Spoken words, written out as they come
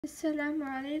السلام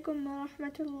عليكم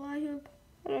ورحمة الله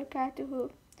وبركاته.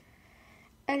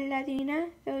 الذين,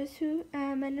 those who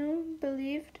آمنوا,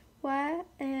 believed,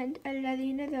 and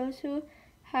الذين, those who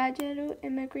هاجروا,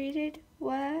 immigrated,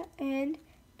 and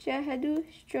جاهدوا,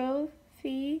 strove,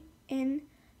 in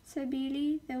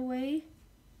سبيلي, the way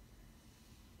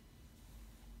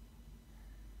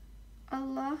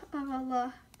Allah of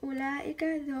Allah.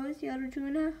 أولئك, those,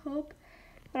 يرجون, hope,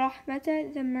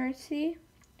 رحمة, the mercy,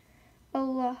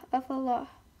 Allah of Allah,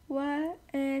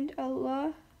 and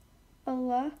Allah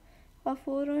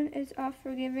Ghafurun is oft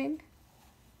forgiving,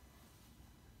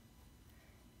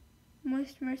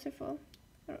 most merciful,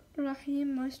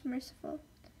 Rahim, most merciful.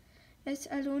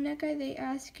 Yas'alunaka, they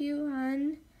ask you,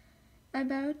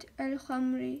 about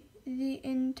al-khamri, the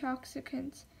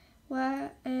intoxicants,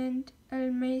 and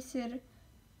al-maisiri,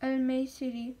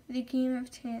 the game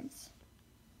of chance.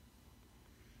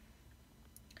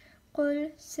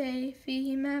 Qul, say,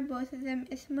 fihima, both of them,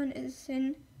 ismun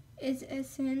is a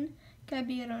sin,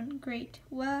 kabirun, great,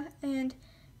 and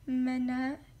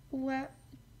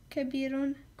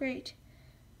kabirun, great,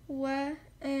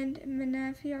 and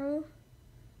manafi'u,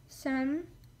 some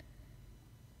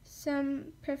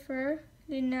prefer,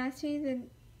 linnasi,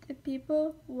 the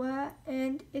people,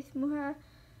 and ithmuha,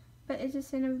 but is a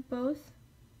sin of both,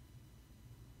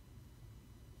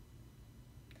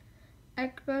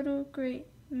 akbaru, great,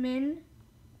 min,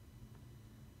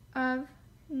 of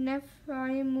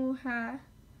naf'imuha,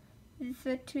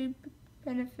 the two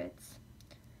benefits,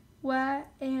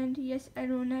 and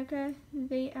yas'alunaka,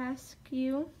 they ask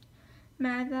you,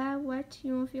 mada, what,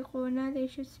 yunfiquna, they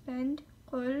should spend,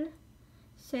 qul,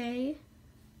 say,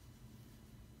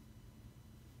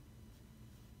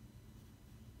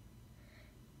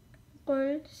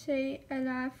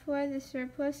 al-afwa, the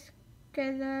surplus,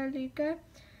 kadhalika,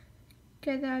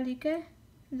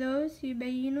 those,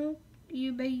 yubayinu,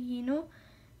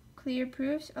 clear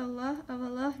proofs, Allah of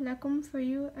Allah, lakum, for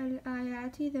you,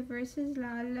 al-ayati, the verses,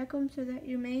 la'allakum, so that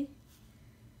you may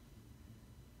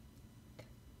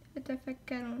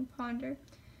tatafakkarun, ponder.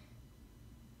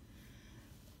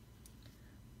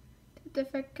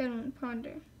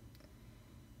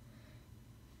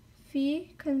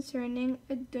 Fi, concerning,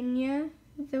 ad-dunya,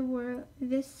 the world,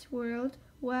 this world,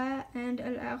 and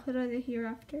al-akhirah, the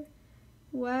hereafter.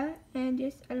 And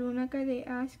yas'alunaka, they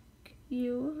ask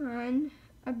you,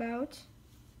 about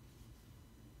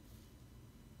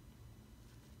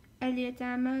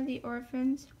al-yatama, the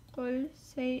orphans, qul,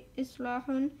 say,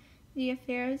 islahun, the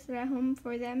affairs, lahum,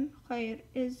 for them, khair,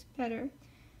 is better,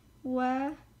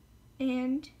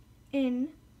 and in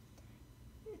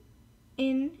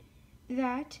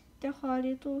that,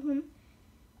 takhalituhum,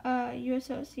 you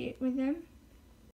associate with them,